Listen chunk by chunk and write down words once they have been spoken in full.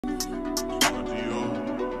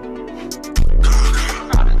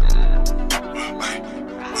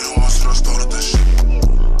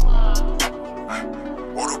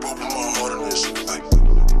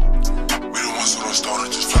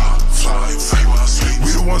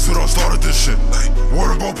We the ones who don't started this shit.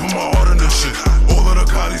 Word bro, put my heart in this shit. All of the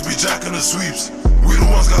Cotties be jacking the sweeps. We the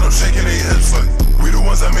ones got them shaking their hips like. We the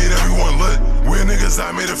ones that made everyone lit. We're niggas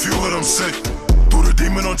that made a few of them sick. Threw the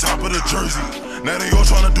demon on top of the jersey. Now they all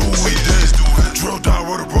tryna do what we did. Drill down,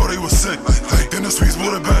 word bro, they was sick. Then the sweeps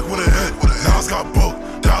pulled it back with a hit. Now it's got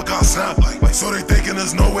booked, now it got snapped. So they thinking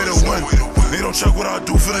there's no way to win. They don't check what I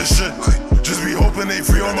do for this shit. Just be hoping they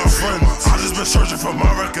free all my friends. I just been searching for my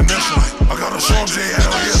recognition. I gotta show them J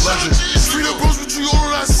hell yeah legend. Street up bros with you all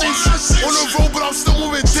on that same shit. On the road, but I'm still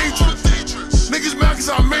moving dangerous. Niggas mad cause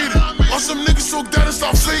I made it. All some niggas so dead and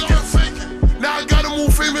stop faking. Now I gotta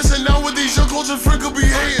move famous, and now with these young coach and friend could be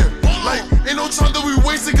hating. Like, ain't no time that we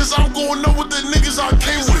wasted, cause I'm going up with the niggas I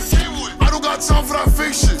came with. I don't got time for that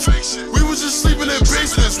fake shit. We was just sleeping in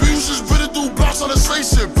basements. We was just bidding through blocks on the slate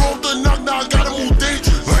shit. Bro, up the knock, now I gotta move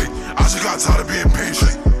dangerous. Like, I just got tired of being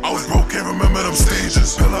patient. I was broke, can't remember them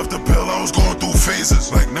stages. Pill after pill, I was going through phases.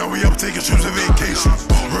 Like, now we up taking trips and vacations.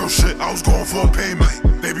 Real shit, I was going for a payment.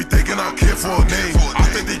 They be thinking I care for a name. I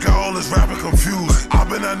think they got all this rapping confused. I've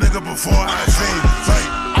been that nigga before I had fame. Like,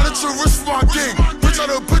 I done took risks for my gang. Bitch, I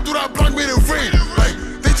done put through that block, made it rain. Like,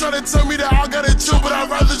 they try to tell me that I gotta chill, but I'd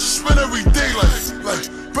rather just spend every day. Like,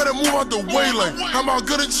 better move out the way. Like, how am I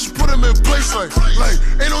gonna just put him in place? Like,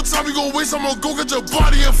 ain't no time we gon' waste. I'm gonna go get your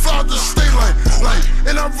body and fly out the state. Like,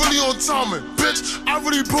 and I'm really on timing. Bitch, I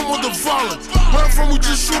really put on the violence. Where I'm from, we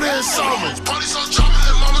just shoot it in silence. Party start jumping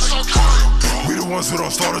and mama start crying. We the ones who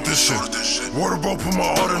don't started this shit. Word bro, put my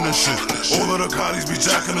heart in this shit. All of the Cotties be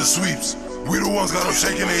jacking the sweeps. We the ones got them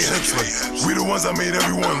shaking their hips like. We the ones that made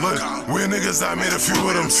everyone lit. We're niggas that made a few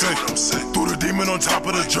of them sick. Threw the demon on top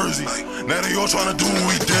of the jersey. Now they all tryna do what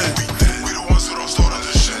we did. We the ones who don't start